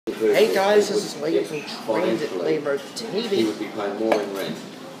Hey guys, this is Megan from Transit Labour TV, would be paying more in rent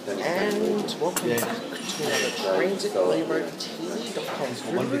than and welcome back to another Transit Labour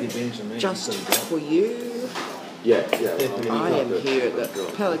TV.com. Just for you, I am here at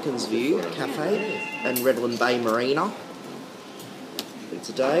the Pelicans View Cafe in Redland Bay Marina. And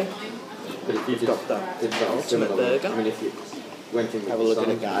today, we've got the ultimate burger. Have a look at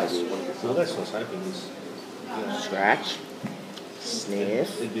it, guys. Well, that's what I was hoping is Scratch.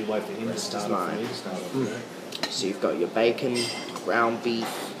 Sniff. it'd be a way for him to start off for me to start off. So you've got your bacon, ground beef,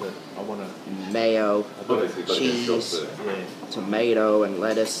 But I want to. mayo, cheese, tomato and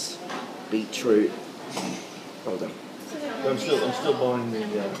lettuce, beetroot. Hold on. But I'm still buying the.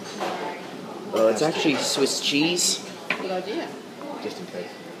 Oh, it's actually Swiss cheese. Good idea. Just in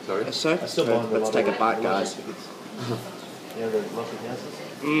case. Sorry? So I'm still buying the. let's take a bite, guys. Yeah, the local houses.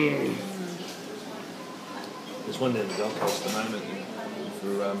 There's one down the Gold Coast at the moment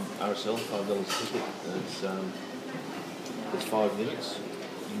for RSL, $5 a ticket. It's 5 minutes.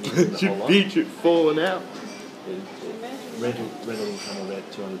 Your beetroot falling out. Rental income about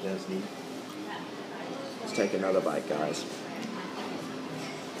 $200,000 a year. Let's take another bite, guys.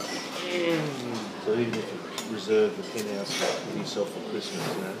 So even if you reserve the penthouse for yourself for Christmas,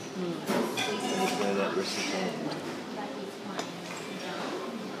 you know, and you plan out the rest of the time.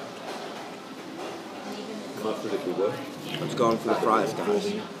 How much would it be worth? Let's go on for the fries, 4 guys.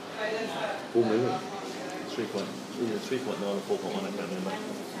 million. 4 million. Either 3.9 or 4.1, I can't remember.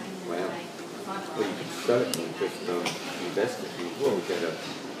 Wow. Well, you could sell it and just invest it. You probably get a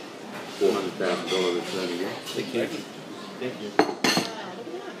 $400,000 return a year. Thank you. Thank you.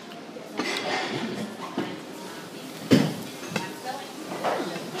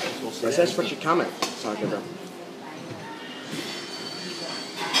 Yes, that's what you're coming. Sorry, bro.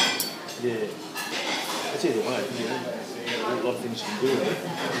 Yeah. It's either way, you know. A lot of things you can do with it.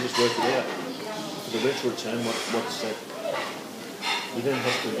 You just work it out. For the rental return, what's that? You don't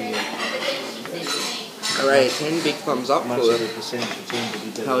have to be Alright, 10 big thumbs up much for of a the percentage return to be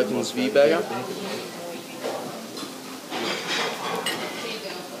better. Pelicans than View what burger.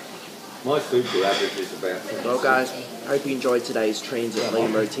 My food for average is about Well, guys, hope you enjoyed today's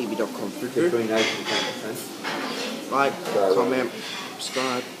TransitLimroTV.com food review. between 8 and 10%. Like, comment,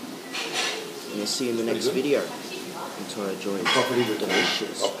 subscribe, and we'll see you in the next video. Until I join Property returns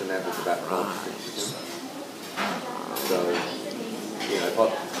delicious often average about 5 to 6%. So, you know,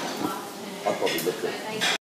 I'd probably look at